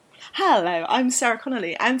Hello, I'm Sarah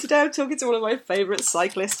Connolly, and today I'm talking to one of my favourite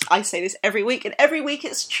cyclists. I say this every week, and every week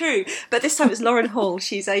it's true, but this time it's Lauren Hall.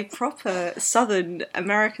 She's a proper Southern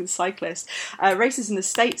American cyclist, races in the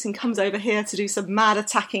States and comes over here to do some mad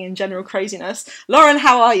attacking and general craziness. Lauren,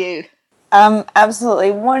 how are you? Absolutely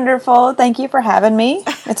wonderful. Thank you for having me.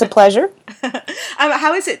 It's a pleasure.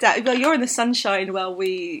 How is it that you're in the sunshine while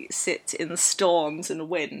we sit in the storms and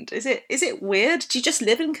wind? Is it weird? Do you just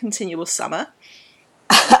live in continual summer?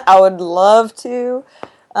 I would love to.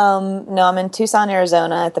 No, I'm in Tucson,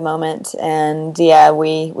 Arizona at the moment, and yeah,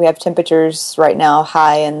 we have temperatures right now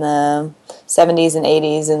high in the 70s and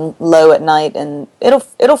 80s and low at night, and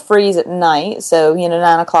it'll freeze at night. So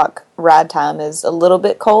 9 o'clock ride time is a little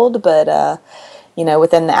bit cold, but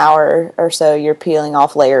within the hour or so you're peeling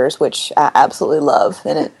off layers, which I absolutely love,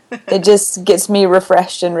 and it just gets me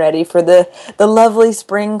refreshed and ready for the lovely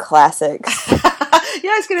spring classics.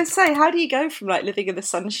 Yeah, I was going to say, how do you go from living in the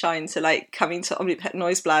sunshine to coming to Omloop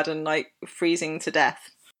Nieuwsblad and freezing to death?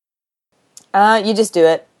 You just do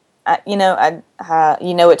it. You know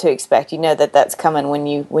what to expect. You know that's coming when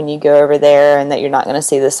you go over there, and that you're not going to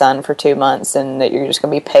see the sun for 2 months, and that you're just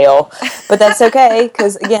going to be pale. But that's okay,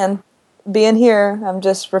 because again, being here, I'm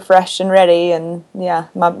just refreshed and ready, and yeah,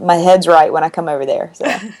 my head's right when I come over there. So.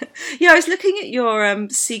 Yeah, I was looking at your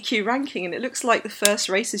CQ ranking, and it looks like the first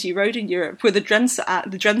races you rode in Europe were the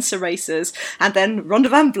Drentse races, and then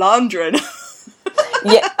Ronde van Vlaanderen.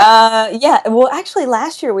 Yeah. Well, actually,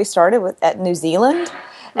 last year we started at New Zealand,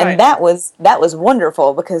 and right. that was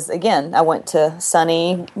wonderful because again, I went to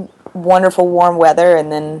sunny, wonderful, warm weather,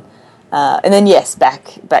 and then yes,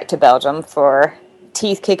 back to Belgium for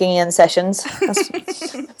teeth kicking in sessions.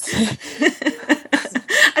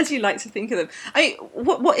 As you like to think of them.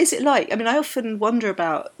 What is it like? I often wonder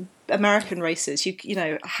about American races. What's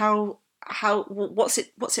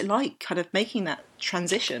it like kind of making that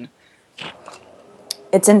transition?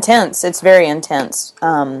 It's intense. It's very intense.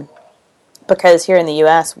 Because here in the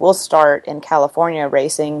U.S., we'll start in California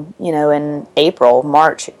racing, in April,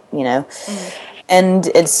 March, And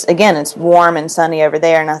it's warm and sunny over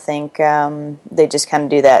there, and I think they just kind of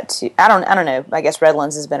do that to, I don't know. I guess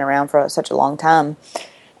Redlands has been around for such a long time.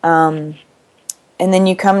 And then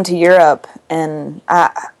you come to Europe, and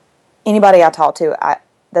anybody I talk to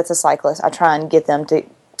that's a cyclist, I try and get them to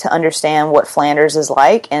understand what Flanders is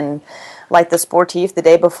like, and like the Sportief the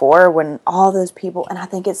day before, when all those people, and I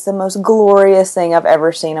think it's the most glorious thing I've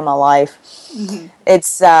ever seen in my life. Mm-hmm.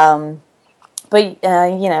 It's But,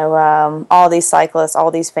 all these cyclists,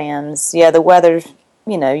 all these fans, yeah, the weather's,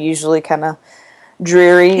 usually kind of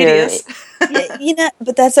dreary. Hideous.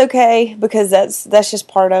 But that's okay, because that's just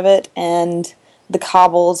part of it. And the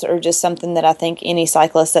cobbles are just something that I think any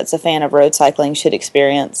cyclist that's a fan of road cycling should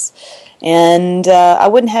experience. And I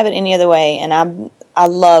wouldn't have it any other way. And I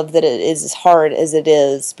love that it is as hard as it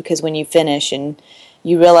is, because when you finish and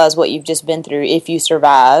you realize what you've just been through, if you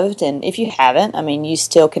survived, and if you haven't, you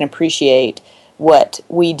still can appreciate what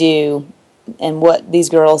we do and what these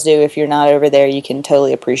girls do. If you're not over there, you can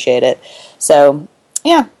totally appreciate it. So,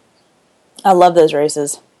 yeah, I love those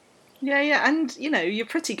races. Yeah, and you're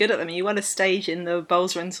pretty good at them. You won a stage in the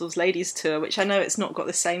Boels Rentals Ladies Tour, which I know it's not got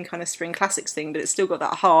the same kind of Spring Classics thing, but it's still got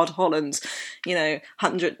that hard Holland,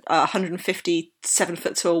 157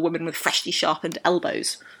 foot tall women with freshly sharpened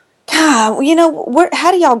elbows. God,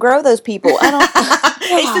 how do y'all grow those people? I don't.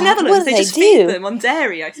 It's the Netherlands. They just feed them on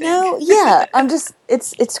dairy, I think. No, yeah,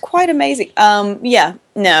 it's quite amazing. That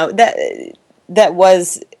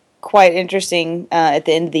was quite interesting at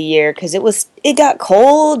the end of the year, because it got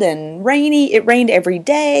cold and rainy. It rained every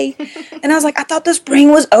day, and I was like, I thought the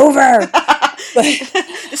spring was over. But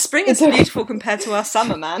the spring is beautiful compared to our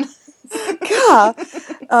summer, man. God,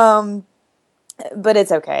 but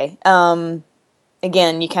it's okay.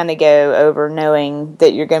 Again, you kind of go over knowing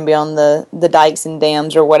that you're going to be on the dikes and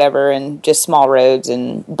dams or whatever, and just small roads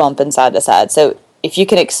and bumping side to side. So if you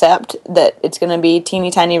can accept that it's going to be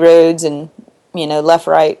teeny tiny roads and, left,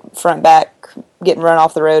 right, front, back, getting run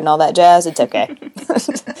off the road and all that jazz, it's okay.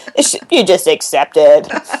 You just accept it.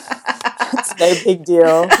 It's no big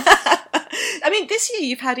deal. This year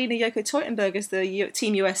you've had Ina Joko Teutenberg as the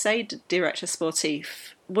Team USA Director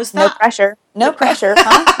Sportief. Was that... No pressure.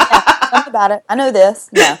 Huh? Yeah. Tell me about it. I know this.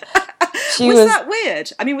 No. Was that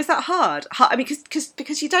weird? Was that hard?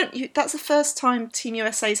 Because you don't. That's the first time Team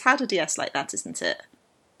USA's had a DS like that, isn't it?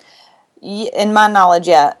 In my knowledge,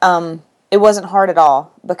 yeah. It wasn't hard at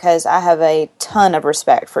all, because I have a ton of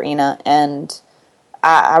respect for Ina, and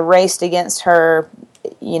I raced against her,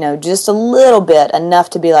 just a little bit, enough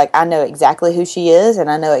to be like, I know exactly who she is,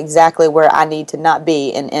 and I know exactly where I need to not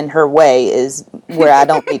be, and in her way is where I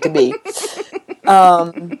don't need to be.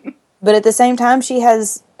 But at the same time, she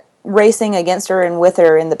has racing against her and with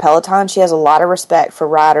her in the peloton. She has a lot of respect for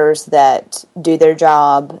riders that do their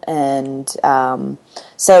job, and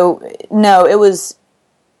so no, it was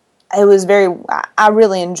very. I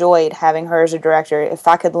really enjoyed having her as a director. If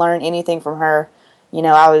I could learn anything from her,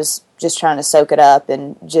 I was just trying to soak it up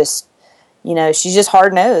and just, she's just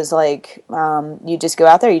hard nosed. Like, you just go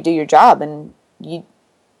out there, you do your job, and you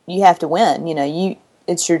have to win.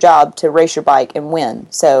 It's your job to race your bike and win.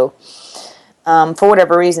 So, for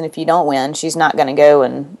whatever reason, if you don't win, she's not going to go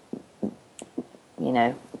and,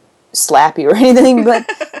 slap you or anything. But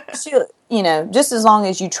she, just as long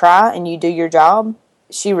as you try and you do your job,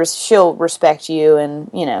 she'll respect you and,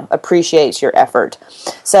 appreciates your effort.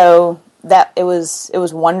 So that it was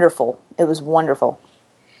wonderful. It was wonderful.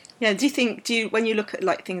 Yeah. Do you when you look at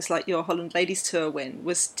like things like your Holland Ladies Tour win,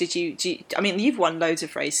 I mean, you've won loads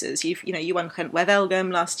of races. You won Kent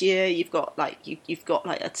Wevelgem last year. You've got like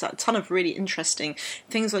a ton of really interesting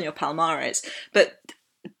things on your palmares. But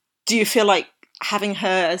do you feel like having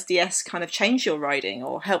her as DS kind of changed your riding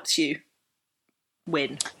or helped you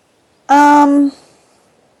win?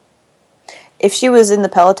 If she was in the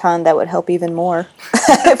peloton, that would help even more.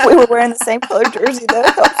 If we were wearing the same color jersey, that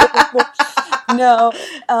would help even more.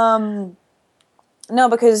 No,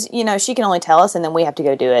 because, she can only tell us and then we have to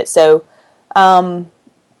go do it. So, and,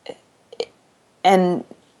 I'm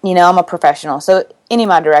a professional. So any of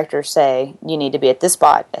my directors say, you need to be at this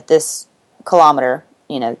spot, at this kilometer,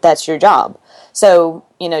 that's your job. So,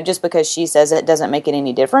 just because she says it doesn't make it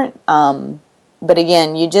any different. But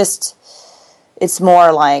again, it's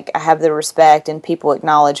more like I have the respect and people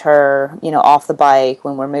acknowledge her, off the bike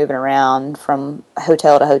when we're moving around from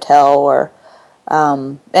hotel to hotel or,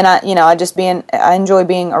 and I enjoy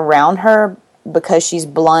being around her because she's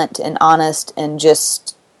blunt and honest and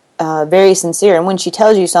just, very sincere. And when she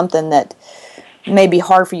tells you something that may be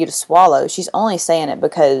hard for you to swallow, she's only saying it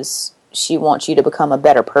because she wants you to become a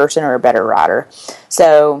better person or a better rider.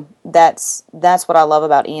 So that's what I love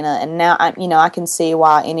about Ina. And now I can see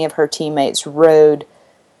why any of her teammates rode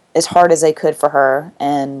as hard as they could for her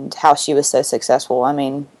and how she was so successful. I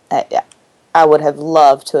mean, I would have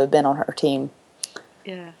loved to have been on her team.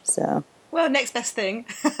 Yeah. So. Well, next best thing.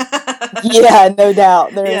 Yeah, no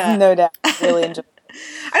doubt. There is no doubt. I really enjoyed it.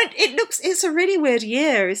 And it's a really weird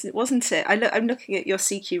year, wasn't it? I'm looking at your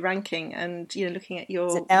CQ ranking and, looking at your...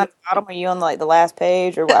 Is it down at the bottom? Are you on like the last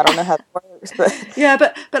page or I don't know how it works, but... Yeah,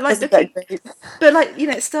 but like looking... But like,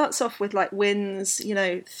 it starts off with like wins,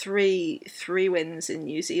 three wins in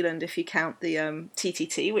New Zealand if you count the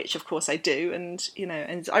TTT, which of course I do, and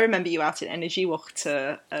and I remember you out in Energy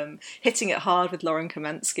Water, hitting it hard with Lauren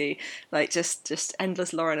Kaminsky, like just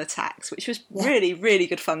endless Lauren attacks, which was really, really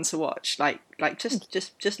good fun to watch, like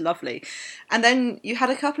just lovely. And then you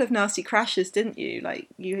had a couple of nasty crashes, didn't you? Like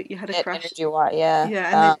you had a crash. Energy Watt, yeah.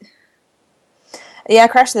 Yeah. I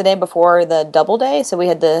crashed the day before the double day. So we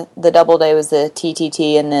had the double day was the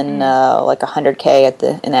TTT and then like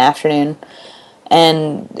 100K in the afternoon.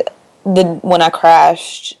 And when I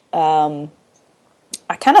crashed, I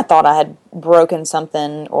kind of thought I had broken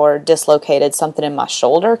something or dislocated something in my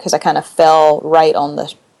shoulder because I kind of fell right on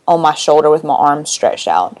my shoulder with my arm stretched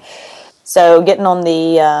out. So getting on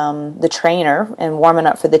the trainer and warming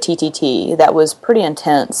up for the TTT, that was pretty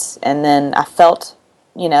intense. And then I felt,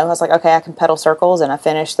 I was like, okay, I can pedal circles, and I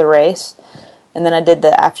finished the race. And then I did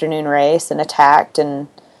the afternoon race and attacked, and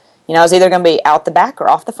I was either going to be out the back or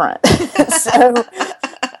off the front. So,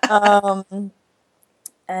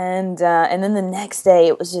 and then the next day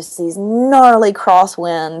it was just these gnarly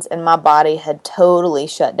crosswinds, and my body had totally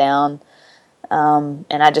shut down.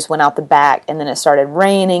 And I just went out the back, and then it started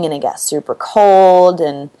raining, and it got super cold,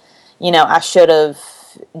 and, I should have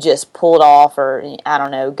just pulled off or, I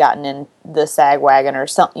don't know, gotten in the sag wagon or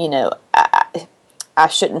something, I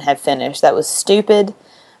shouldn't have finished. That was stupid.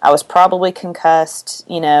 I was probably concussed,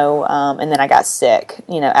 and then I got sick,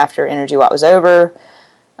 after Energy Watt was over,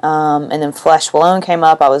 and then Flesh Wallone came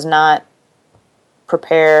up. I was not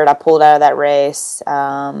prepared. I pulled out of that race,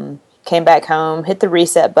 came back home, hit the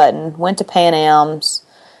reset button, went to Pan Am's,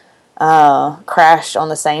 crashed on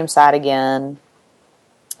the same side again,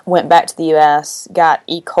 went back to the U.S., got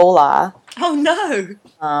E. coli. Oh,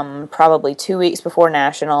 no! Probably 2 weeks before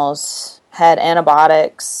Nationals, had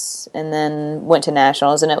antibiotics, and then went to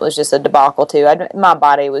Nationals, and it was just a debacle, too. My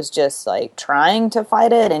body was just, like, trying to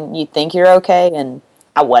fight it, and you think you're okay, and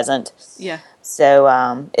I wasn't. Yeah. So,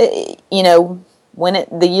 when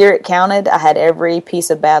the year it counted, I had every piece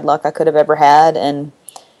of bad luck I could have ever had, and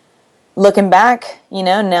looking back,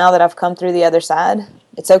 now that I've come through the other side,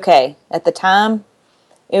 it's okay. At the time,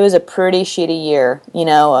 it was a pretty shitty year,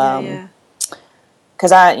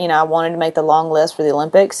 because I wanted to make the long list for the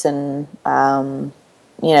Olympics, and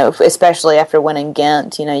especially after winning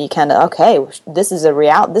Ghent, you kind of, okay, this is a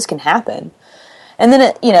reality, this can happen. And then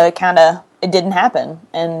it didn't happen.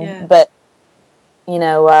 But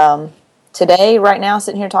today, right now,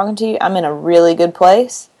 sitting here talking to you, I'm in a really good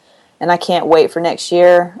place, and I can't wait for next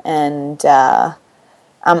year. And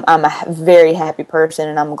I'm a very happy person,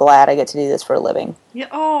 and I'm glad I get to do this for a living. Yeah.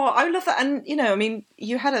 Oh, I love that. And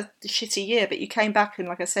you had a shitty year, but you came back, and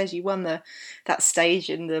like I said, you won that stage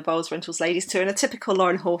in the Bowls Rentals Ladies Tour in a typical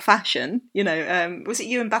Lauren Hall fashion. Was it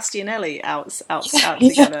you and Bastianelli out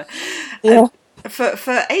together? Yeah.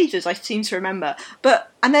 For ages, I seem to remember.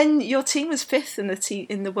 And then your team was fifth in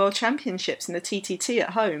the World Championships in the TTT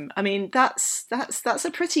at home. I mean, that's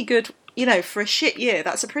a pretty good, for a shit year.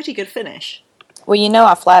 That's a pretty good finish. Well,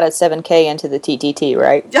 I flatted 7K into the TTT,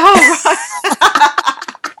 right? Oh, right.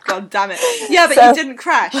 God damn it. Yeah, but you didn't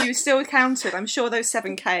crash. You still counted. I'm sure those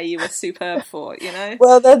 7K you were superb for,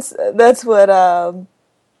 Well, that's what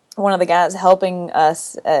one of the guys helping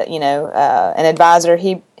us, an advisor,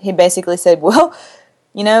 he basically said, well,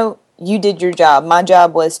 you did your job. My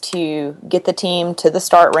job was to get the team to the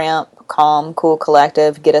start ramp, calm, cool,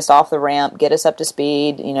 collective, get us off the ramp, get us up to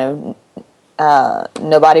speed,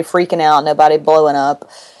 nobody freaking out, nobody blowing up.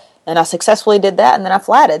 And I successfully did that, and then I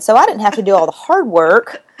flatted. So I didn't have to do all the hard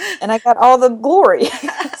work, and I got all the glory.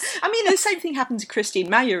 I mean, the same thing happened to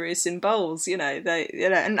Christine Majerus in bowls, and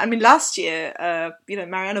I mean, last year,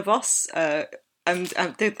 Marianne Vos, and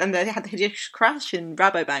they had the hideous crash in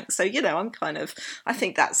Rabobank. So, I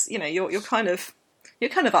think that's, you're kind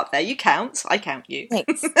of up there. You count. I count you.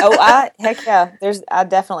 Thanks. Heck yeah. I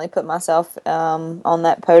definitely put myself on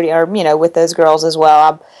that podium, or with those girls as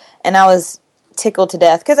well. And I was tickled to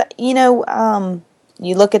death because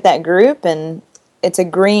you look at that group, and it's a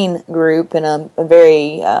green group and a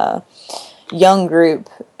very young group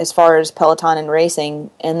as far as Peloton and racing.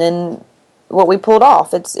 And then what we pulled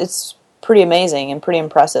off, it's pretty amazing and pretty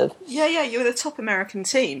impressive. Yeah, you were the top American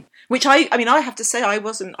team. Which I have to say I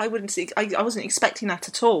wasn't expecting that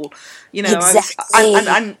at all. Exactly.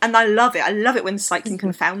 And I love it. I love it when cycling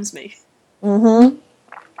confounds me. Mm-hmm.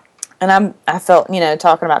 And I felt,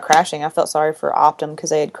 talking about crashing, I felt sorry for Optum because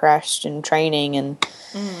they had crashed in training, and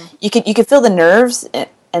you could feel the nerves,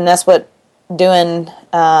 and that's what doing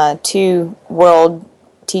 2 world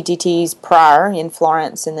TTTs prior in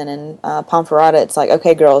Florence and then in Ponferrada. It's like,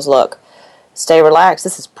 okay, girls, look. Stay relaxed.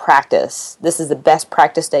 This is practice. This is the best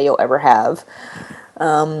practice day you'll ever have.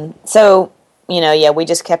 We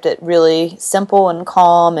just kept it really simple and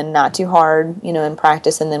calm and not too hard, in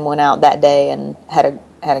practice, and then went out that day and had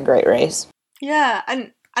a great race. Yeah,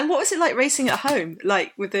 and what was it like racing at home,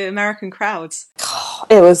 like with the American crowds?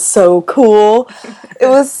 It was so cool. It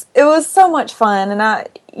was so much fun, and I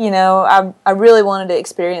really wanted to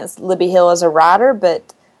experience Libby Hill as a rider,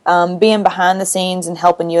 but being behind the scenes and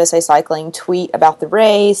helping USA Cycling tweet about the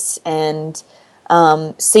race, and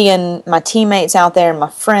seeing my teammates out there and my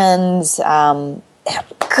friends, it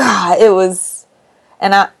was,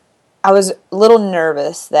 and I was a little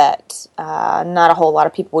nervous that not a whole lot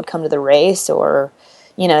of people would come to the race, or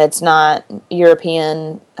it's not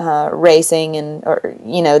European racing, and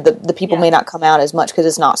the people may not come out as much because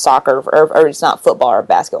it's not soccer or it's not football or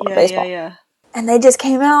basketball or baseball. Yeah. And they just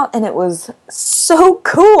came out, and it was so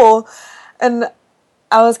cool. And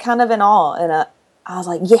I was kind of in awe. And I was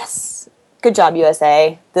like, yes, good job,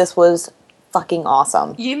 USA. This was fucking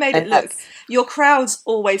awesome. You made it look... Your crowds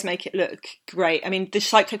always make it look great. I mean, the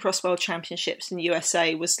Cyclocross World Championships in the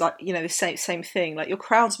USA was like, the same thing. Like, your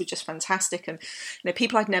crowds were just fantastic. And,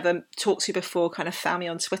 people I'd never talked to before kind of found me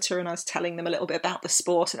on Twitter, and I was telling them a little bit about the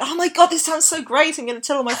sport. And, oh my God, this sounds so great. I'm going to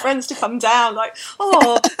tell all my friends to come down. Like,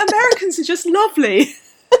 oh, Americans are just lovely.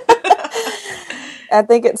 I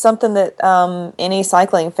think it's something that any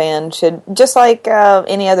cycling fan should, just like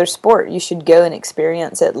any other sport, you should go and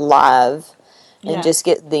experience it live. And just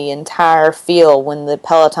get the entire feel when the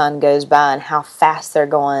peloton goes by, and how fast they're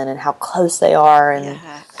going and how close they are, and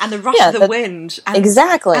the rush of the wind, and,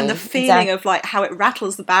 exactly, and the feeling of like how it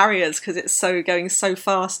rattles the barriers because it's going so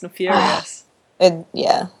fast and furious.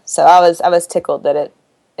 So I was tickled that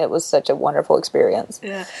it was such a wonderful experience.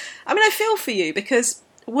 Yeah, I mean, I feel for you because,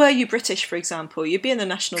 were you British, for example, you'd be in the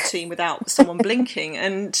national team without someone blinking.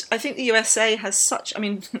 And I think the USA has such,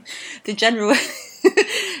 the general...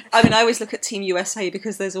 I always look at Team USA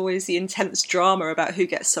because there's always the intense drama about who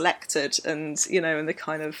gets selected, and, and the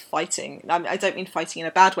kind of fighting. I don't mean fighting in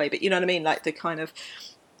a bad way, but you know what I mean? Like the kind of...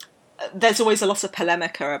 There's always a lot of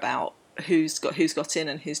polemica about who's got in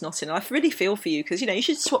and who's not in. And I really feel for you because you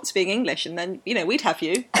should swap to being English, and then we'd have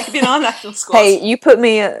you. You could be in our national squad. Hey, you put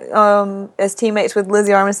me as teammates with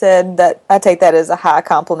Lizzie Armistead. That I take that as a high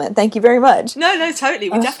compliment. Thank you very much. No, totally.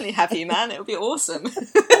 We definitely have you, man. It would be awesome.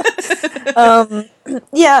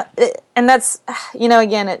 Yeah, and that's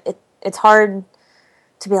again, it's hard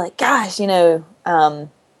to be like, gosh,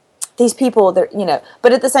 these people, they're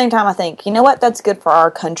but at the same time, I think what, that's good for our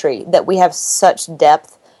country that we have such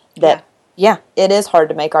depth that. Yeah, it is hard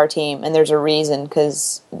to make our team, and there's a reason,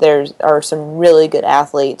 because there are some really good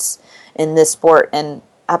athletes in this sport, and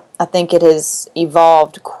I think it has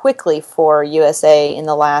evolved quickly for USA in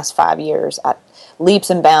the last 5 years, leaps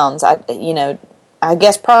and bounds. I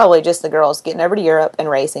guess probably just the girls getting over to Europe and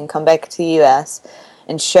racing, come back to the U.S.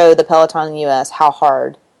 and show the peloton in the U.S. how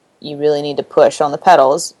hard you really need to push on the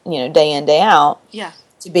pedals, day in, day out,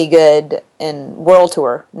 to be good in World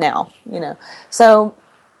Tour now, So...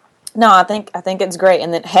 No, I think it's great,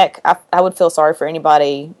 and then heck, I would feel sorry for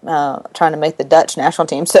anybody trying to make the Dutch national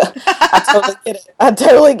team. So I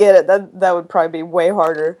totally get it. That would probably be way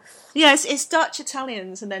harder. Yeah, it's Dutch,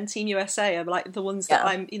 Italians, and then Team USA are like the ones that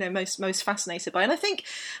I'm most fascinated by. And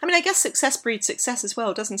I guess success breeds success as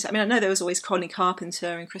well, doesn't it? I mean, I know there was always Connie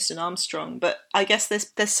Carpenter and Kristen Armstrong, but I guess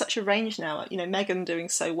there's such a range now. Megan doing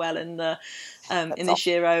so well in the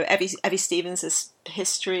Giro, Evie Stevens'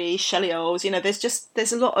 history, Shelley Oles.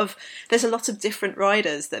 There's a lot of different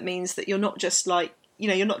riders. That means that you're not just like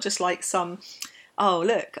some. Oh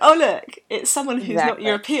look! It's someone who's not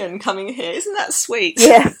European coming here. Isn't that sweet?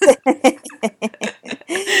 Yeah.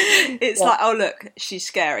 It's like, oh look, she's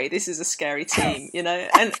scary. This is a scary team,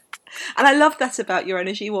 And I love that about your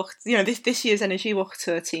Energiewalk. This year's Energiewalk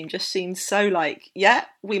Tour team just seems so like,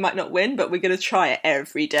 we might not win, but we're going to try it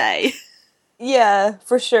every day. Yeah,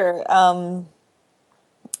 for sure.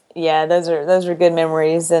 Those are good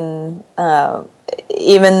memories, and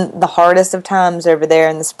even the hardest of times over there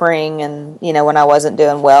in the spring, and when I wasn't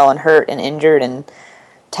doing well and hurt and injured, and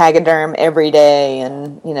Tegaderm every day,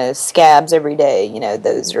 and scabs every day.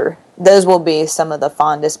 Those will be some of the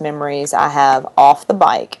fondest memories I have off the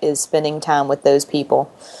bike, is spending time with those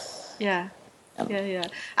people. Yeah. Yeah.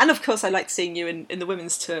 And of course I like seeing you in the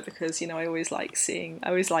women's tour, because it's always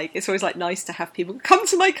like nice to have people come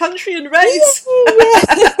to my country and race.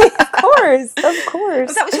 Of course. Well,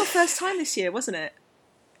 that was your first time this year, wasn't it?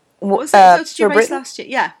 Did you race Britain? last year?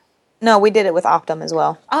 Yeah. No, we did it with Optum as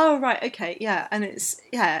well. Oh right, okay, yeah. And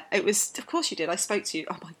it was, of course you did. I spoke to you.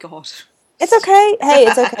 Oh my god. It's okay. Hey,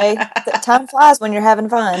 it's okay. Time flies when you're having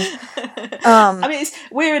fun.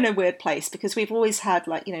 We're in a weird place, because we've always had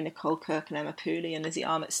Nicole Kirk and Emma Pooley and Lizzie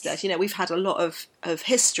Armistead. We've had a lot of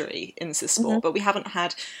history in the sport, but we haven't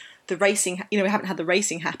had the racing. We haven't had the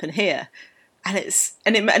racing happen here. And it's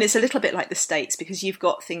a little bit like the States, because you've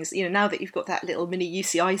got things, now that you've got that little mini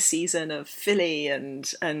UCI season of Philly and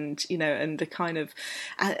the kind of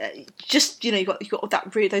you've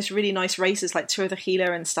got those really nice races like Tour de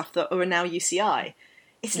Gila and stuff that are now UCI.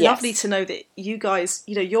 It's lovely to know that you guys,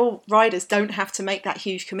 your riders don't have to make that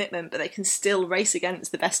huge commitment, but they can still race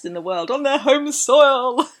against the best in the world on their home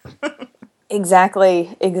soil. Exactly.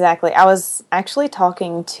 I was actually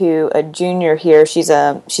talking to a junior here. She's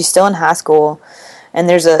still in high school, and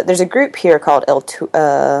there's a group here called El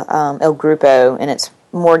Grupo, and it's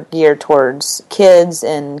more geared towards kids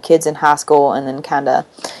in high school, and then kind of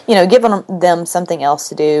giving them something else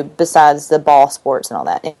to do besides the ball sports and all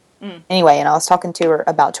that. Anyway, and I was talking to her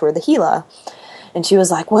about Tour de Gila, and she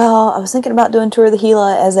was like, "Well, I was thinking about doing Tour de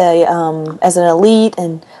Gila as an elite,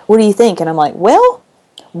 and what do you think?" And I'm like, "Well,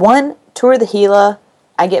 Tour de Gila,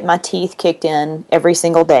 I get my teeth kicked in every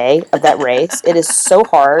single day of that race. It is so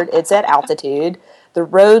hard. It's at altitude. The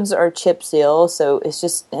roads are chip seal, so it's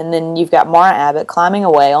just, and then you've got Mara Abbott climbing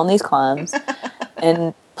away on these climbs,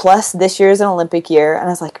 and plus this year is an Olympic year." And I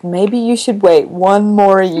was like, maybe you should wait one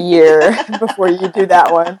more year before you do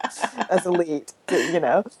that one as elite,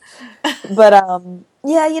 But I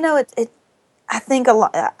think a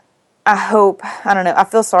lot. I hope, I don't know. I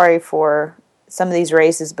feel sorry for some of these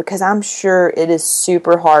races, because I'm sure it is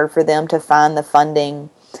super hard for them to find the funding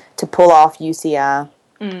to pull off UCI.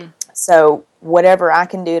 So whatever I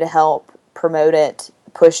can do to help promote it,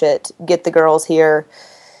 push it, get the girls here,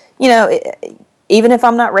 even if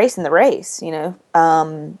I'm not racing the race, I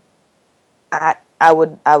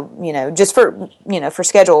would, just for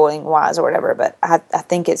scheduling wise or whatever, but I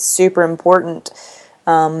think it's super important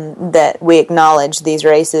that we acknowledge these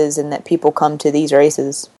races and that people come to these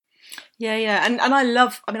races. Yeah, and I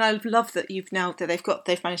love that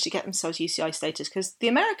they've managed to get themselves UCI status, because the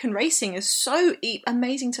American racing is so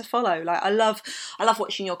amazing to follow. Like I love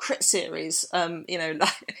watching your crit series. Like,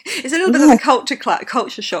 it's a little bit of a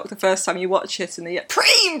culture shock the first time you watch it, and the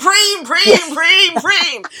preem,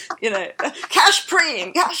 cash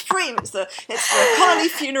preem. It's the Connolly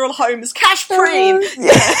Funeral Homes cash preem.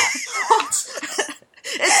 Yeah. What?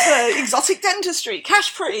 It's the exotic dentistry,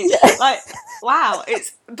 cash preem. Yeah. Like, wow,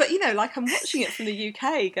 but like I'm watching it from the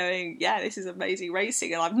UK going, yeah, this is amazing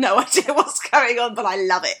racing, and I've no idea what's going on, but I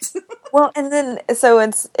love it. Well, and then, so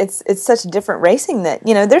it's such different racing that,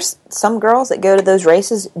 there's some girls that go to those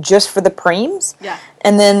races just for the preems. Yeah.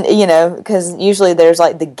 And then, because usually there's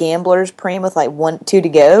like the gambler's preem with like 1, 2 to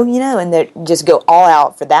go, and they just go all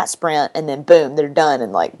out for that sprint, and then boom, they're done,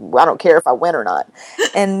 and like, I don't care if I win or not.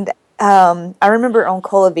 And I remember on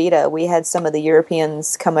Colavita, we had some of the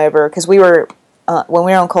Europeans come over, because we were, when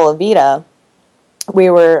we were on Colavita, we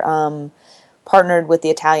were partnered with the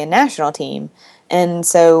Italian national team. And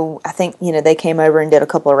so I think, they came over and did a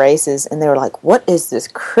couple of races, and they were like, what is this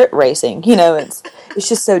crit racing? It's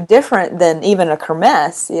just so different than even a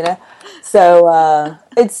kermesse, So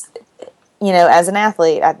it's, as an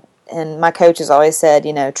athlete, and my coach has always said,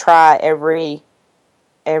 try every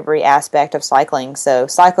aspect of cycling. So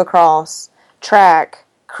cyclocross, track,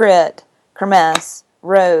 crit, kermesse,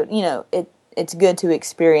 road, it's good to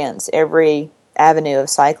experience every avenue of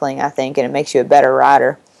cycling, I think, and it makes you a better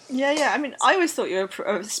rider. Yeah. I mean, I always thought you were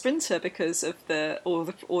a sprinter because of all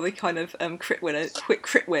the kind of quick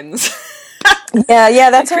crit wins. yeah,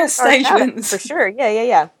 that's crit stage wins for sure.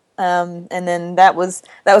 Yeah. And then that was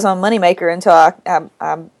my moneymaker until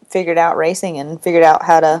I figured out racing and figured out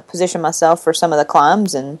how to position myself for some of the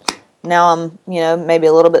climbs, and now I'm maybe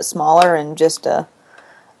a little bit smaller and just a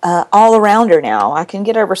all-arounder now. I can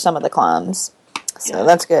get over some of the climbs, so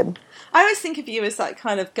that's good. I always think of you as that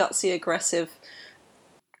kind of gutsy, aggressive,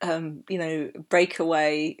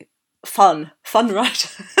 breakaway, fun rider.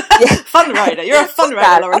 Yeah. Fun rider. You're a fun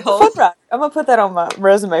rider, Lauren Hall. I'm going to put that on my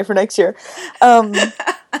resume for next year.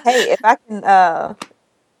 Hey, if I can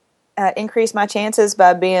increase my chances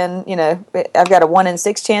by being, I've got a 1 in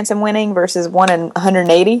 6 chance in winning versus 1 in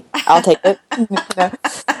 180, I'll take it.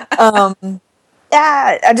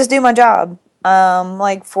 Yeah, I just do my job.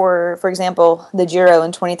 Like for example, the Giro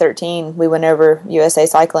in 2013, we went over USA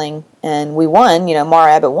Cycling and we won.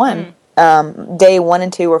 Mara Abbott won. Day 1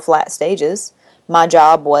 and 2 were flat stages. My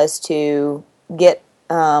job was to get,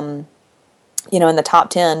 in the top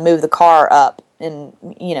 10, move the car up, and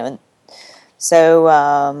so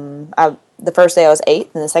the first day I was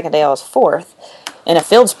 8th, and the second day I was 4th in a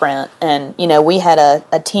field sprint, and we had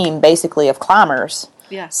a team basically of climbers.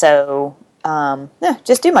 Yeah. So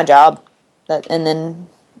just do my job.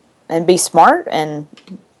 And be smart, and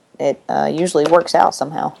it usually works out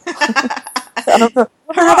somehow. So I don't know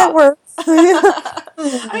how that works.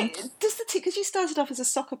 I mean, does the team, because you started off as a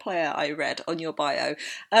soccer player, I read on your bio,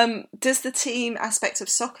 does the team aspect of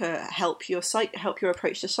soccer help your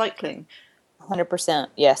approach to cycling? 100%,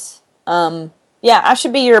 yes. Yeah, I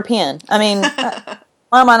should be European. I mean,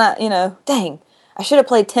 why am I not? Dang. I should have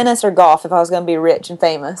played tennis or golf if I was going to be rich and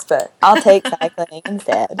famous, but I'll take cycling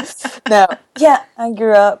instead. No, yeah, I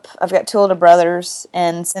grew up. I've got 2 older brothers,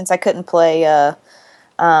 and since I couldn't play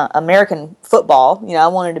American football, I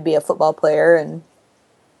wanted to be a football player. And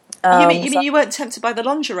you mean you weren't tempted by the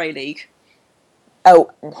lingerie league?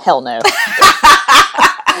 Oh, hell no.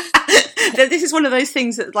 This is one of those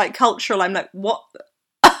things that, like, cultural. I'm like, what?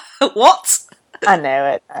 What? I know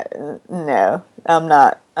it. No, I'm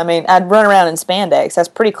not. I mean, I'd run around in spandex. That's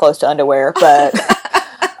pretty close to underwear, but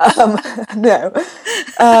no.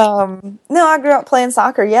 No, I grew up playing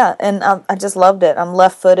soccer, yeah, and I just loved it. I'm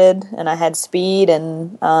left-footed, and I had speed,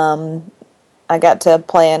 and I got to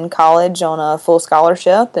play in college on a full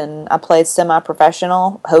scholarship, and I played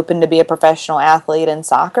semi-professional, hoping to be a professional athlete in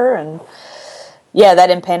soccer, and yeah, that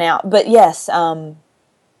didn't pan out. But yes,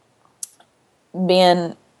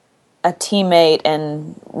 being a teammate,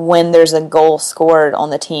 and when there's a goal scored on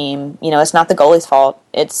the team, it's not the goalie's fault.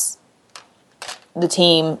 It's the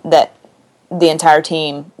team, that the entire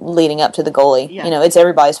team leading up to the goalie. Yeah. It's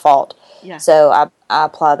everybody's fault. Yeah. So I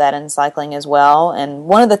apply that in cycling as well. And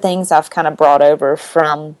one of the things I've kind of brought over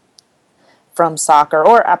from soccer,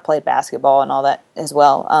 or I played basketball and all that as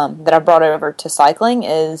well, that I brought over to cycling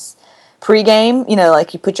is pregame.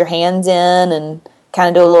 Like you put your hands in and kind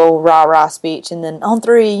of do a little rah-rah speech, and then on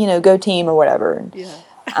 3, go team or whatever. Yeah.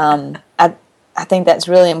 I think that's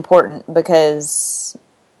really important, because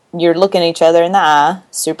you're looking at each other in the eye,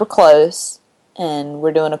 super close, and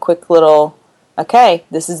we're doing a quick little okay,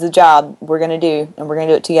 this is the job we're going to do, and we're going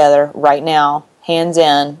to do it together right now. Hands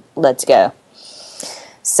in, let's go.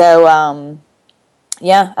 So,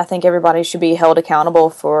 yeah, I think everybody should be held accountable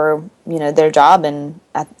for, their job, and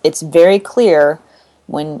it's very clear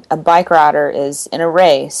when a bike rider is in a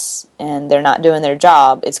race and they're not doing their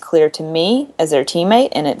job. It's clear to me as their teammate,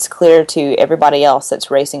 and it's clear to everybody else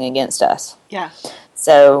that's racing against us. Yeah.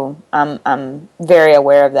 So I'm very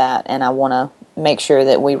aware of that, and I want to make sure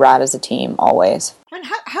that we ride as a team always. And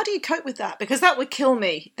how do you cope with that? Because that would kill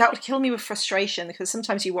me. That would kill me with frustration, because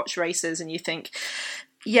sometimes you watch races and you think,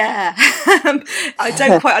 yeah, I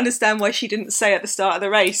don't quite understand why she didn't say at the start of the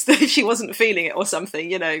race that she wasn't feeling it or something,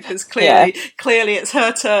 because clearly it's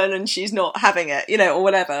her turn and she's not having it, or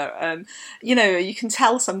whatever. You can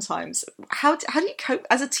tell sometimes. How do you cope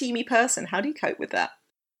as a teamy person? How do you cope with that?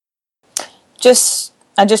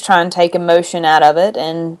 I just try and take emotion out of it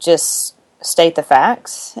and just state the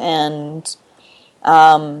facts, and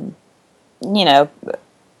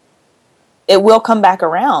it will come back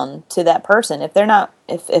around to that person if they're not,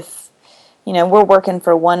 if we're working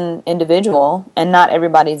for one individual and not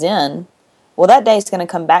everybody's in, well, that day is going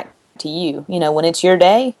to come back to you, when it's your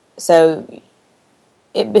day. So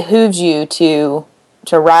it behooves you to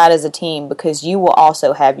ride as a team, because you will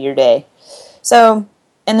also have your day. So,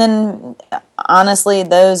 and then honestly,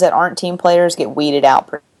 those that aren't team players get weeded out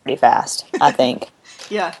pretty fast, I think.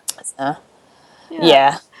 Yeah.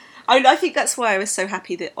 Yeah. I think that's why I was so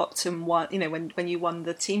happy that Optum won. When you won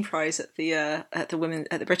the team prize at the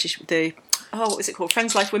what was it called?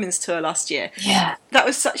 Friends Life Women's Tour last year. Yeah. That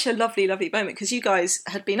was such a lovely, lovely moment, because you guys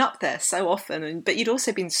had been up there so often, but you'd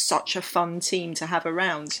also been such a fun team to have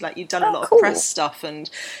around. Like, you'd done a lot of press stuff, and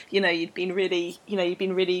you'd been really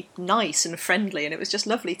nice and friendly, and it was just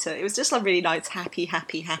lovely it was just a really nice,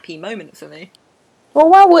 happy moment for me. Well,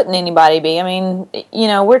 why wouldn't anybody be? I mean,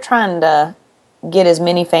 we're trying to get as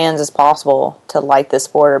many fans as possible to like the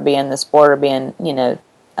sport or be in the sport or being,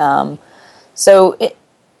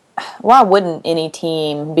 why wouldn't any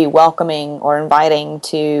team be welcoming or inviting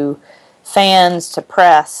to fans, to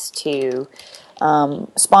press, to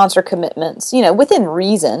sponsor commitments, within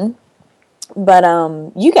reason. But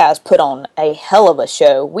you guys put on a hell of a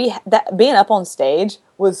show. Being up on stage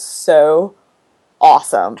was so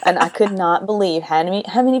awesome, and I could not believe how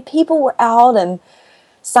many people were out and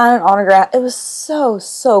signing autograph. It was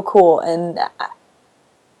so cool, and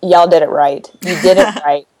y'all did it right. You did it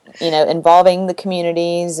right. Involving the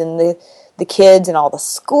communities and the kids and all the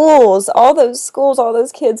schools, all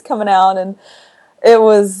those kids coming out, and it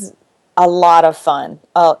was a lot of fun.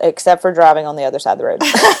 Except for driving on the other side of the road.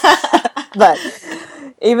 But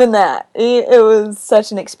even that, it was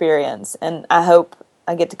such an experience, and I hope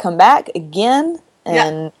I get to come back again.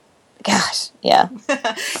 And gosh, yeah.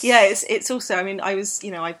 Yeah, it's also, I mean, I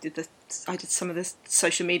did some of the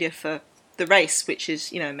social media for the race, which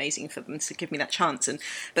is, amazing for them to give me that chance,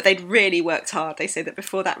 but they'd really worked hard. They say that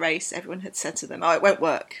before that race, everyone had said to them, it won't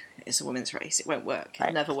work. It's a women's race. It won't work.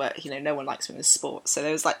 It'll never work. No one likes women's sport. So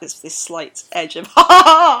there was like this slight edge of, and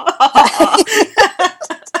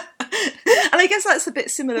I guess that's a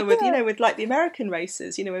bit similar with, with like the American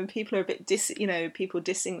races, when people are a bit people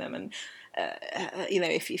dissing them, and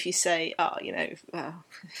if you say,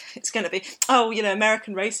 it's going to be,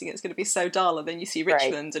 American racing, it's going to be so dull, and then you see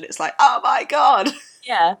Richmond, and it's like, oh my God.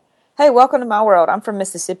 Yeah. Hey, welcome to my world. I'm from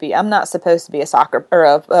Mississippi. I'm not supposed to be a soccer or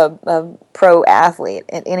a pro athlete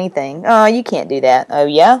at anything. Oh, you can't do that. Oh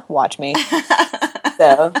yeah, watch me.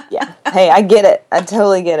 So yeah. Hey, I get it. I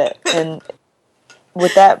totally get it. And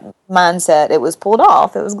with that mindset, it was pulled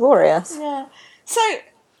off. It was glorious. Yeah. So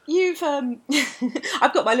you've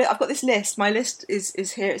I've got this list. My list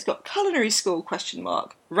is here. It's got culinary school ?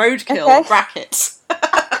 Roadkill brackets.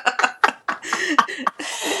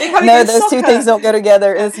 No, those two things don't go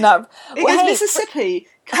together. It's not. Mississippi,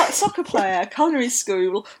 soccer player, culinary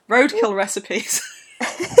school, roadkill recipes.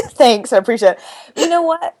 Thanks, I appreciate it. You know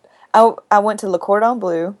what? I went to Le Cordon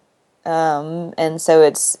Bleu, and so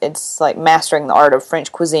it's like mastering the art of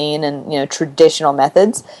French cuisine and traditional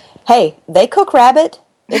methods. Hey, they cook rabbit.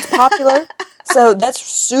 It's popular, so that's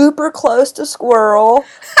super close to squirrel.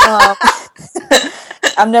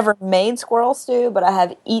 I've never made squirrel stew, but I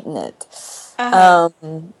have eaten it.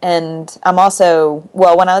 And I'm also,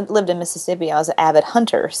 when I lived in Mississippi, I was an avid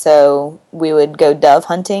hunter, so we would go dove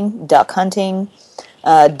hunting, duck hunting,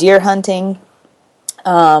 deer hunting,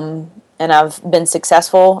 and I've been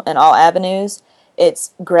successful in all avenues.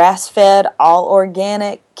 It's grass-fed, all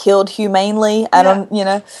organic, killed humanely.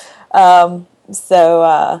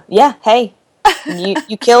 Hey,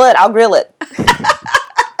 you kill it, I'll grill it.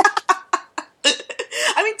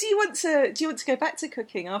 I mean, do you want to go back to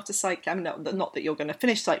cooking after cycling? I mean, not that you're going to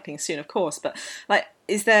finish cycling soon, of course, but like,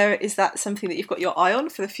 is that something that you've got your eye on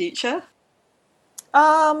for the future?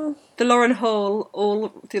 The Lauren Hall,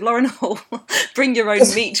 bring your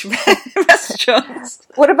own meat restaurants.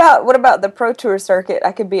 What about the Pro Tour circuit?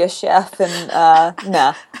 I could be a chef and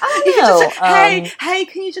nah. I don't know. Hey,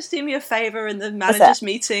 can you just do me a favour in the managers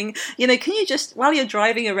meeting? You know, can you just, while you're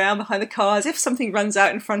driving around behind the cars, if something runs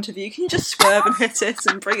out in front of you, can you just swerve and hit it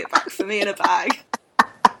and bring it back for me in a bag?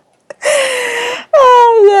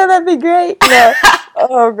 Oh yeah, that'd be great. Yeah.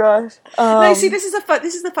 Oh gosh. No, see, this is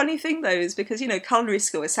the funny thing though, is because, you know, culinary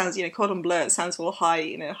school, it sounds, you know, cordon bleu, it sounds all high,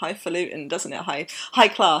 you know, highfalutin, doesn't it? High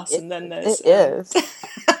class, and then there's it is.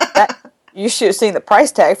 You should have seen the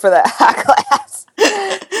price tag for that high class.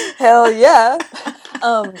 Hell yeah.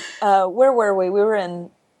 Where were we?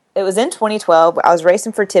 It was in 2012. I was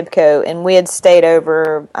racing for Tibco, and we had stayed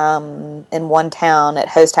over in one town at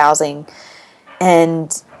Host Housing,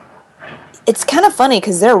 and it's kind of funny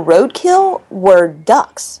because their roadkill were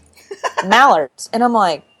ducks, mallards, and I'm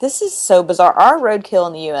like, this is so bizarre. Our roadkill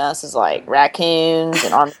in the U.S. is like raccoons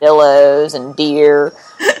and armadillos and deer,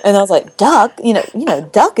 and I was like, duck, you know,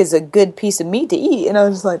 duck is a good piece of meat to eat, and I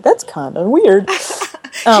was just like, that's kind of weird.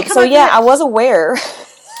 So yeah, I was aware.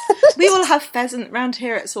 We all have pheasant round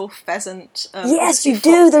here. It's all pheasant. Yes, you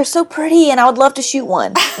do. They're so pretty, and I would love to shoot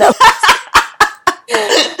one. No.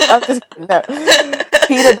 No.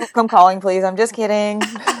 Peter, don't come calling, please. I'm just kidding.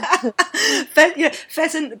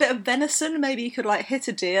 Pheasant, a bit of venison. Maybe you could like hit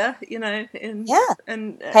a deer, you know.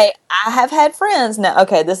 Hey, I have had friends. Now,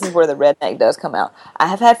 okay, this is where the redneck does come out. I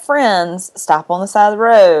have had friends stop on the side of the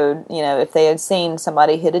road, you know, if they had seen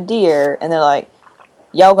somebody hit a deer, and they're like,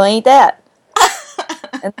 "Y'all gonna eat that?"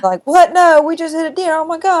 And they're like, "What? No, we just hit a deer. Oh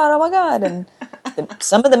my god!" And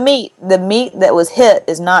some of the meat that was hit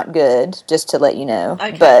is not good, just to let you know.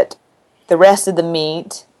 Okay. But the rest of the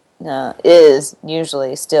meat is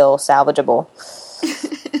usually still salvageable.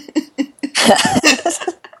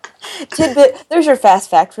 Tidbit, there's your fast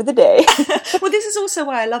fact for the day. Well, this is also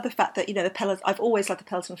why I love the fact that, you know, the Peloton, I've always loved the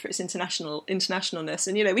Peloton for its internationalness,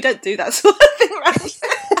 and, you know, we don't do that sort of thing around here.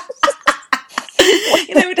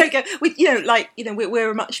 You know, we don't go.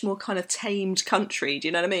 We're a much more kind of tamed country. Do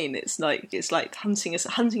you know what I mean? It's like hunting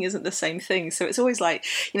isn't the same thing. So it's always like,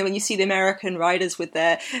 you know, when you see the American riders with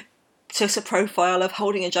their just a profile of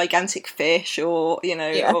holding a gigantic fish, or, you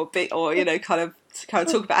know, or you know, kind of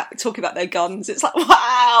talk about their guns. It's like,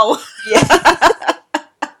 wow. Yeah.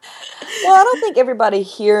 Well, I don't think everybody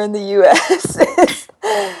here in the U.S.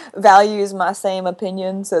 values my same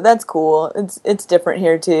opinion, so that's cool. It's different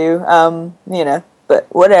here too. You know,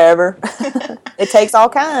 but whatever. It takes all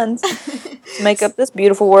kinds to make up this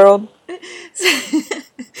beautiful world.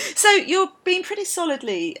 So you're being pretty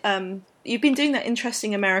solidly. You've been doing that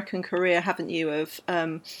interesting American career, haven't you? Of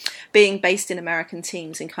being based in American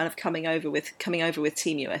teams and kind of coming over with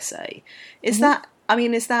Team USA. Is that? I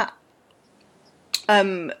mean, is that?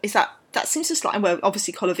 That seems to slightly, well,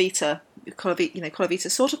 obviously Colavita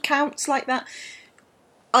sort of counts like that.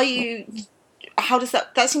 How does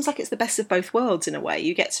that seems like it's the best of both worlds in a way.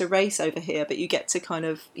 You get to race over here, but you get to kind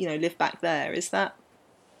of, you know, live back there. Is that?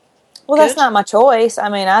 Well, good? That's not my choice. I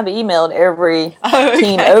mean, I've emailed every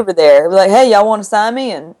team over there. Like, hey, y'all want to sign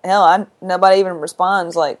me? And hell, nobody even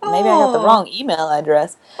responds. Like, maybe I got the wrong email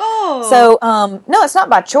address. Oh. So, no, it's not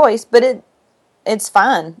by choice, but it's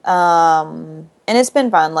fine. And it's been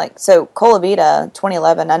fun. Like, so Colavita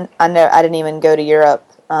 2011, I know I didn't even go to Europe.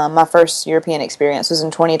 My first European experience was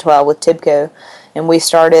in 2012 with Tibco, and we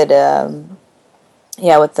started,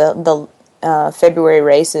 with the February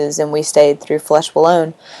races, and we stayed through Flèche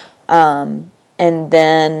Wallonne. And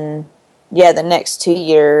then, the next 2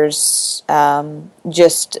 years,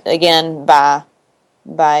 just again by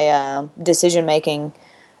decision making,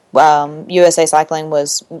 USA Cycling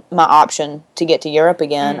was my option to get to Europe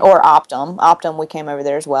again, or Optum. Optum, we came over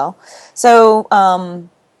there as well. So,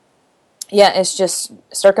 it's just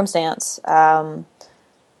circumstance.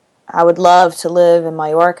 I would love to live in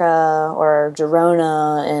Mallorca or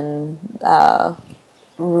Girona, and,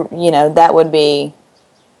 that would be,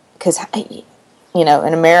 because, you know,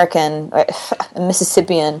 an American, a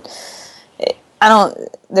Mississippian,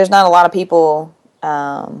 there's not a lot of people,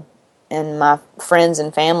 and my friends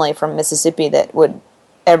and family from Mississippi that would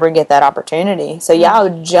ever get that opportunity. So I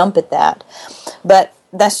would jump at that. But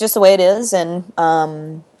that's just the way it is, and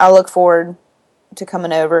I look forward to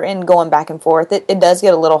coming over and going back and forth. It does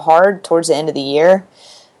get a little hard towards the end of the year,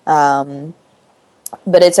 but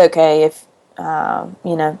it's okay if,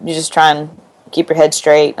 you just try and keep your head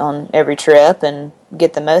straight on every trip and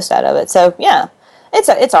get the most out of it. So,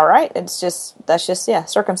 It's all right. That's just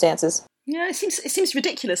circumstances. Yeah, it seems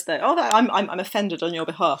ridiculous though. Oh, I'm offended on your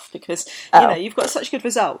behalf because Oh. you've got such good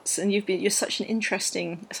results and you're such an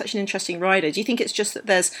interesting rider. Do you think it's just that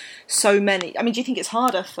there's so many? I mean, do you think it's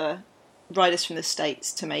harder for riders from the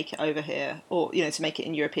States to make it over here, or to make it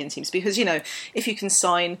in European teams? Because if you can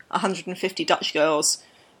sign 150 Dutch girls,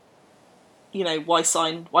 why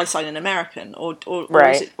sign an American, or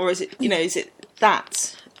Right. is it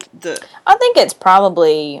that I think it's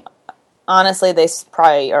probably, honestly, they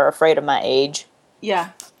probably are afraid of my age.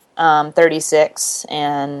 yeah. 36,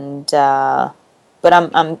 and but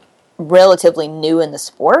I'm relatively new in the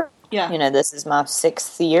sport. Yeah. This is my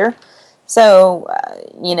 6th year, so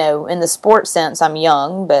in the sport sense, I'm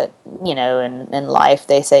young. But in life,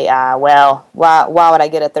 they say, well, why would I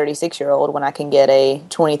get a 36-year-old when I can get a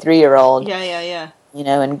 23-year-old? Yeah.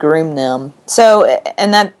 And groom them. So,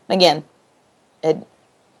 and that again, it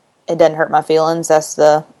doesn't hurt my feelings. That's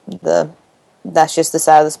that's just the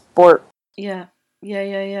side of the sport. Yeah.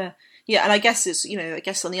 Yeah, and I guess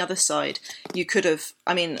on the other side, you could have.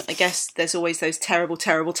 I mean, I guess there's always those terrible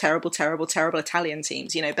Italian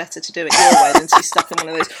teams. Better to do it your way than to be stuck in one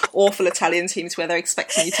of those awful Italian teams where they're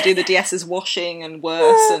expecting you to do the DS's washing and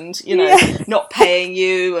worse, and not paying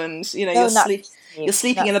you, and you're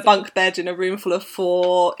sleeping in a bunk bed in a room full of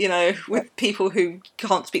 4, with people who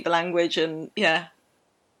can't speak the language, and yeah.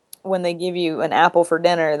 When they give you an apple for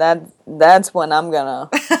dinner, that's when I'm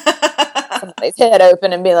gonna somebody's head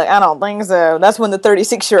open and be like, I don't think so. That's when the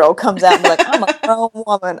 36-year-old comes out and be like, I'm a grown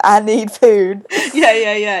woman. I need food.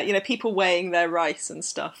 Yeah. People weighing their rice and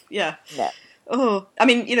stuff. Yeah. Yeah. Oh, I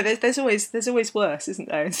mean, there's always worse, isn't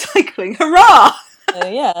there? In cycling, hurrah!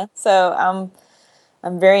 Yeah. So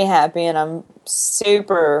I'm very happy and I'm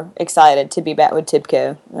super excited to be back with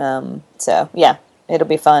TIBCO. So yeah. It'll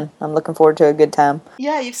be fun. I'm looking forward to a good time.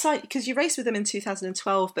 Yeah, you've signed because you raced with them in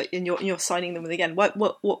 2012, but you're signing them again. What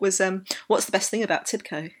was what's the best thing about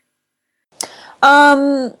TIBCO?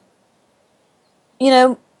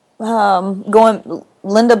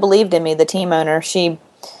 Linda believed in me, the team owner. It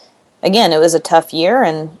was a tough year,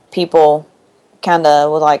 and people kind of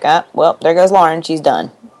were like, well, there goes Lauren. She's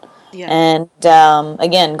done. Yeah. And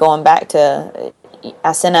again, going back to,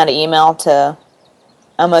 I sent out an email to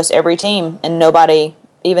almost every team, and nobody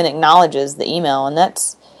even acknowledges the email, and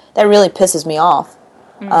that really pisses me off.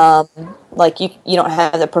 Like you don't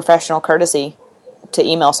have the professional courtesy to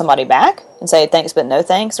email somebody back and say thanks but no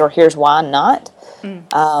thanks, or here's why not.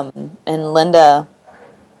 And Linda,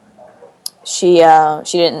 she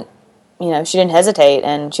didn't hesitate,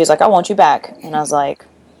 and she was like, I want you back. And I was like,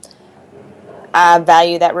 I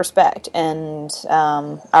value that respect, and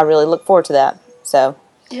I really look forward to that. So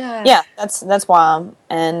yeah, that's why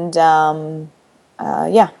I'm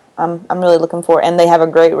really looking forward, and they have a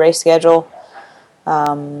great race schedule,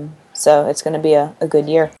 so it's going to be a good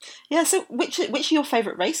year. Yeah. So which are your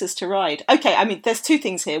favourite races to ride? Okay, I mean, there's 2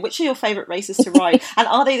 things here. Which are your favourite races to ride, and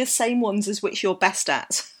are they the same ones as which you're best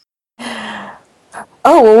at?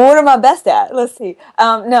 Oh, well, what am I best at? Let's see.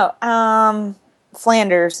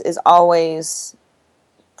 Flanders is always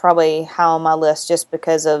probably high on my list, just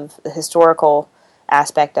because of the historical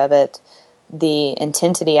aspect of it, the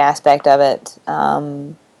intensity aspect of it.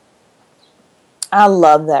 I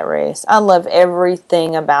love that race. I love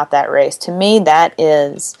everything about that race. To me, that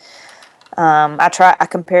is, I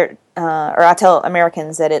tell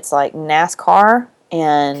Americans that it's like NASCAR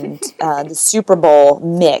and the Super Bowl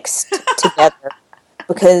mixed together,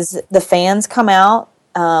 because the fans come out,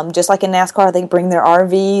 just like in NASCAR, they bring their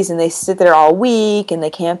RVs and they sit there all week and they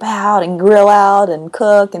camp out and grill out and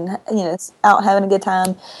cook and it's out having a good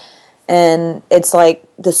time. And it's like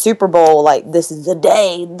the Super Bowl, like this is the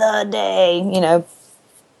day,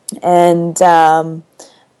 And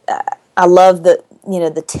I love the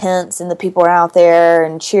tents and the people are out there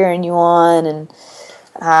and cheering you on, and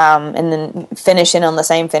then finishing on the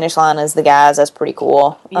same finish line as the guys. That's pretty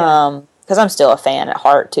cool. Yeah. 'Cause I'm still a fan at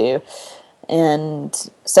heart too. And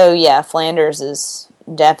so, yeah, Flanders is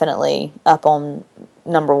definitely up on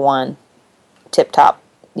number 1, tip top.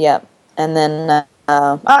 Yep. And then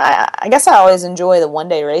I guess I always enjoy the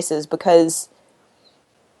one-day races because,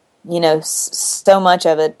 so much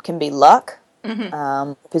of it can be luck,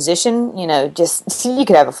 position. Just you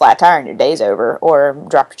could have a flat tire and your day's over, or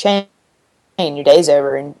drop your chain and your day's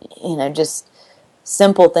over, and just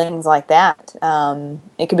simple things like that.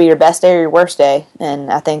 It could be your best day or your worst day,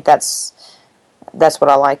 and I think that's what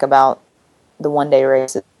I like about the one-day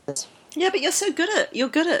races. Yeah, but you're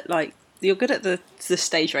good at the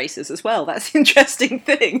stage races as well. That's the interesting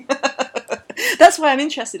thing. That's why I'm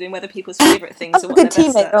interested in whether people's favourite things are what they're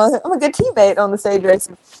best at. I'm a good teammate on the stage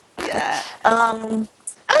races. Yeah.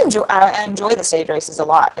 I enjoy the stage races a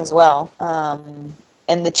lot as well,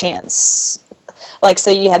 and the chance, like,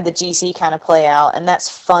 so you have the GC kind of play out, and that's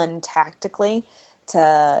fun tactically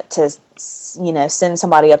to send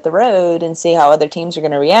somebody up the road and see how other teams are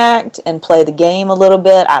going to react and play the game a little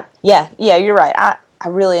bit. Yeah, you're right. I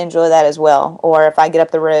really enjoy that as well. Or if I get up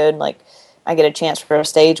the road, like, I get a chance for a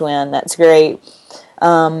stage win, that's great.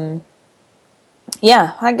 Yeah,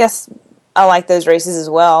 I guess I like those races as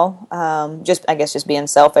well. I guess just being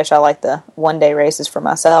selfish, I like the one-day races for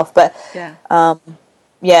myself. But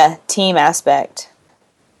yeah, team aspect,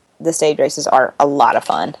 the stage races are a lot of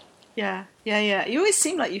fun. Yeah. You always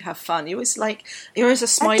seem like you have fun. You're always a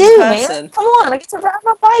smiley person. Man. Come on, I get to ride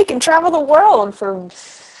my bike and travel the world for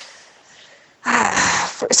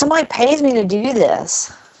somebody pays me to do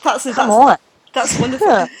this. Come on. That's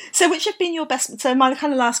wonderful. So, which have been your best? So, my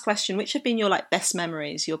kind of last question: which have been your best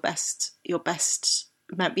memories? Your best.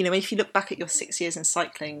 If you look back at your 6 years in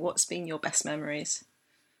cycling, what's been your best memories?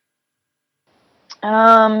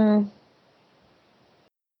 I've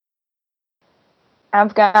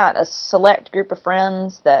got a select group of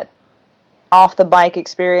friends that off the bike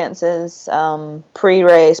experiences,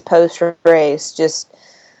 pre-race, post-race, just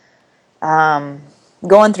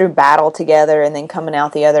going through battle together and then coming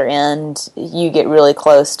out the other end, you get really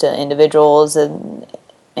close to individuals and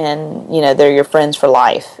they're your friends for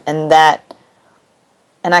life. And I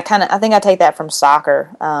think I take that from soccer.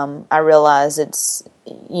 I realize it's,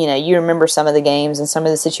 you remember some of the games and some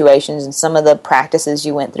of the situations and some of the practices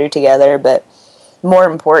you went through together, but more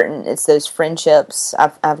important, it's those friendships.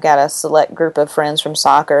 I've got a select group of friends from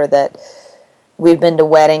soccer that we've been to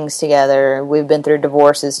weddings together. We've been through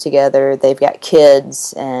divorces together. They've got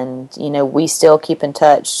kids, and we still keep in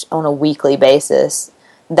touch on a weekly basis.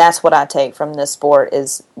 That's what I take from this sport,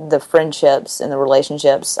 is the friendships and the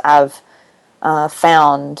relationships I've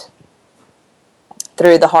found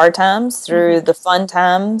through the hard times, through the fun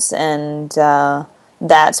times, and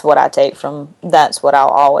that's what I take from. That's what I'll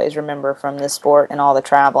always remember from this sport and all the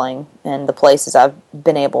traveling and the places I've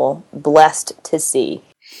been blessed to see.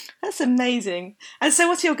 That's amazing. And so,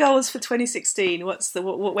 what are your goals for 2016? Where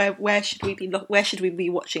should we be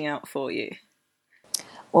watching out for you?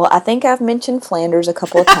 Well, I think I've mentioned Flanders a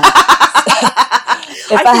couple of times.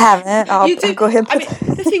 If I haven't, I'll go ahead.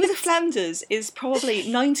 The thing with the Flanders is probably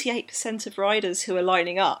 98% of riders who are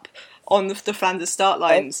lining up on the Flanders start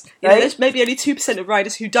lines. Right. There's maybe only 2% of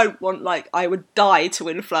riders who don't want, I would die to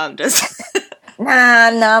win Flanders. Nah,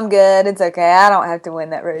 I'm good. It's okay. I don't have to win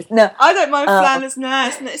that race. No, I don't mind Flanders.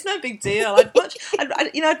 It's no big deal.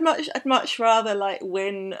 I'd much rather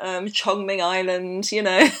win Chongming Island.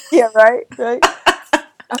 Yeah, right.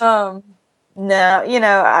 No,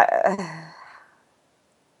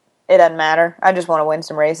 it doesn't matter. I just want to win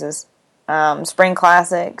some races. Spring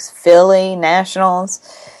Classics, Philly, Nationals.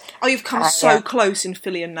 Oh, you've come so close in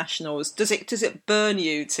Philly and Nationals. Does it burn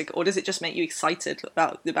you or does it just make you excited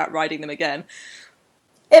about riding them again?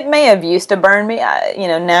 It may have used to burn me.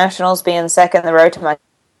 Nationals being second in the row to my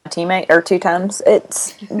teammate, or 2 times.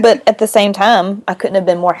 But at the same time, I couldn't have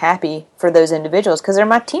been more happy for those individuals because they're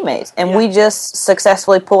my teammates, and we just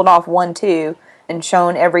successfully pulled off 1-2 and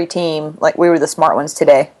shown every team like we were the smart ones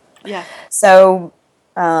today. Yeah. So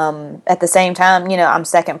at the same time, I'm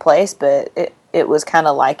second place, but it was kind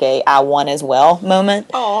of like I won as well moment.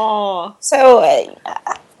 Oh. So,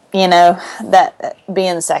 that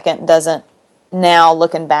being second doesn't, now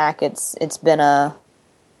looking back, it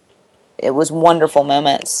was wonderful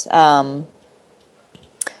moments. I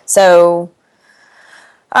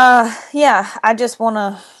just want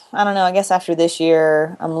to, I don't know, I guess after this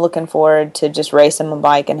year, I'm looking forward to just racing my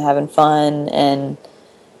bike and having fun, and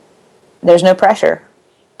there's no pressure.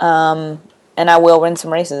 And I will win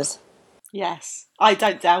some races. Yes, I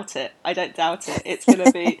don't doubt it. It's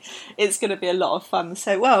gonna be a lot of fun.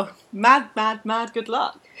 So, mad good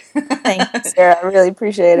luck. Thanks, Sarah. I really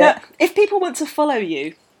appreciate it. Now, if people want to follow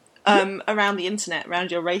you around the internet,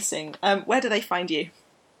 around your racing, where do they find you?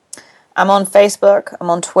 I'm on Facebook. I'm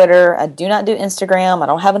on Twitter. I do not do Instagram. I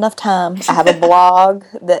don't have enough time. I have a blog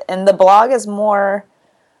and the blog is more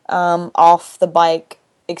off the bike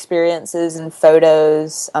experiences and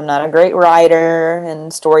photos. I'm not a great writer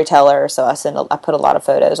and storyteller, so I put a lot of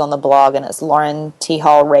photos on the blog, and it's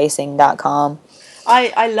laurentthallracing.com.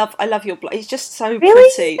 I love your blog. It's just so really?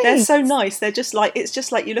 Pretty. They're so nice. They're just it's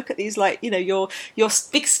just like you look at these your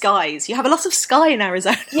big skies. You have a lot of sky in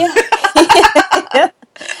Arizona. Yeah.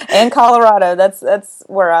 And Colorado. That's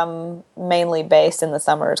where I'm mainly based in the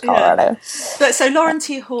summer, is Colorado. Yeah. But so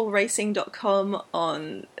laurentthallracing.com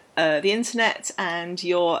on the internet, and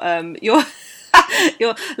your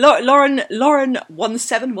You're Lauren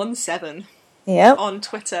 1717 Yep. on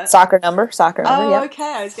Twitter. Soccer number. Oh, Yep. okay.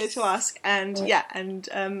 I was going to ask, and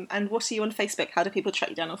and what are you on Facebook? How do people track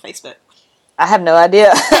you down on Facebook? I have no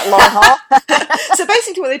idea. Lauren Hall. So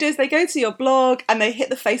basically, what they do is they go to your blog and they hit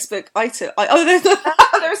the Facebook item. There's no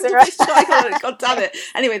Facebook icon. God damn it!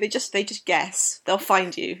 Anyway, they just guess. They'll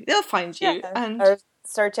find you. And or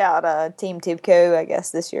search out Team Tibco, I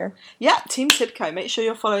guess, this year. Yeah, Team Tibco. Make sure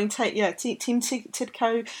you're following. Team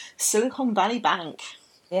Tibco, Silicon Valley Bank.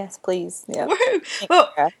 Yes, please. Yeah. Woohoo!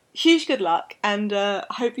 Well, huge good luck, and I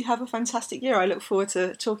hope you have a fantastic year. I look forward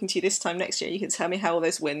to talking to you this time next year. You can tell me how all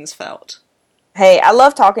those wins felt. Hey, I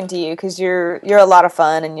love talking to you because you're a lot of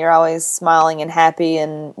fun and you're always smiling and happy,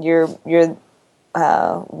 and you're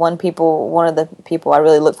one of the people I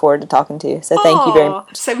really look forward to talking to. So thank you very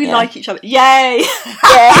much. So we like each other. Yay!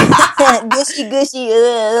 Yeah. Gushy.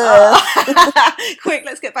 Quick,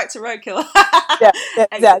 let's get back to roadkill. Yeah,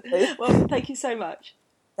 exactly. Well, thank you so much.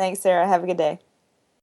 Thanks, Sarah. Have a good day.